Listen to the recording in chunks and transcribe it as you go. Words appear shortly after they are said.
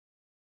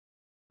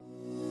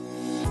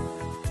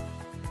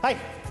Hi,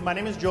 my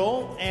name is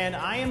Joel, and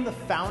I am the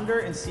founder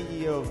and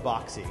CEO of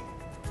BoXZY.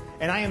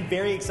 And I am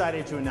very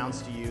excited to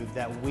announce to you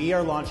that we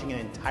are launching an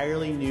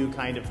entirely new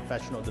kind of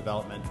professional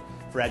development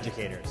for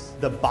educators,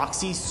 the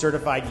BoXZY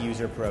Certified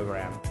User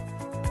Program.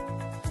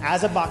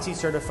 As a BoXZY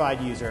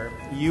Certified User,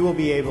 you will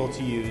be able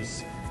to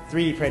use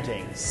 3D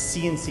printing,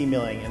 CNC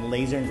milling, and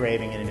laser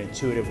engraving in an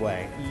intuitive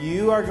way.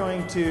 You are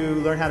going to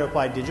learn how to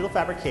apply digital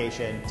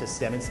fabrication to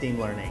STEM and STEAM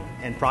learning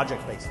and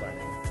project-based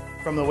learning.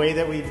 From the way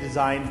that we've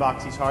designed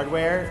BoXZY's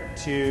hardware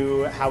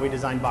to how we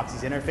design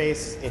BoXZY's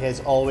interface, it has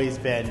always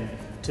been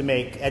to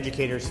make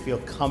educators feel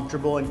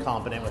comfortable and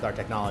confident with our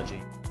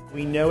technology.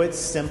 We know it's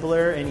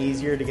simpler and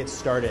easier to get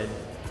started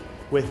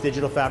with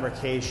digital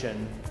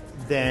fabrication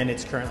than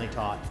it's currently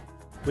taught.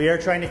 We are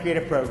trying to create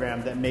a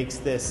program that makes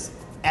this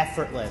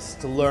effortless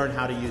to learn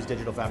how to use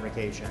digital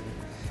fabrication.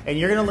 And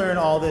you're going to learn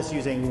all this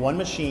using one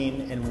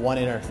machine and one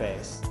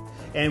interface.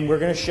 And we're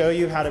going to show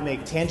you how to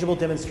make tangible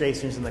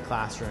demonstrations in the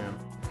classroom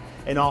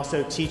and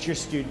also teach your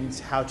students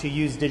how to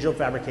use digital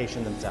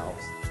fabrication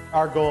themselves.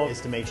 Our goal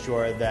is to make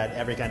sure that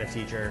every kind of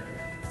teacher,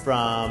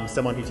 from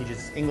someone who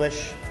teaches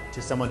English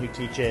to someone who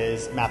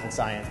teaches math and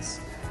science,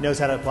 knows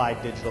how to apply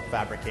digital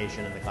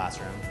fabrication in the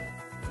classroom.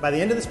 By the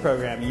end of this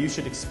program, you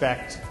should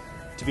expect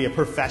to be a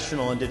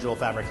professional in digital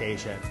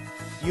fabrication.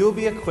 You will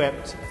be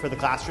equipped for the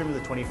classroom of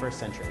the 21st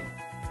century.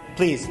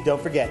 Please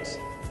don't forget,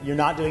 you're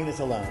not doing this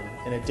alone.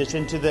 In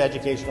addition to the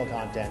educational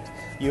content,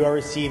 you are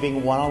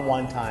receiving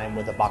one-on-one time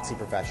with a BoXZY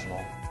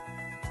professional.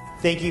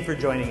 Thank you for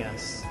joining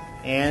us,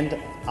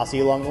 and I'll see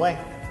you along the way.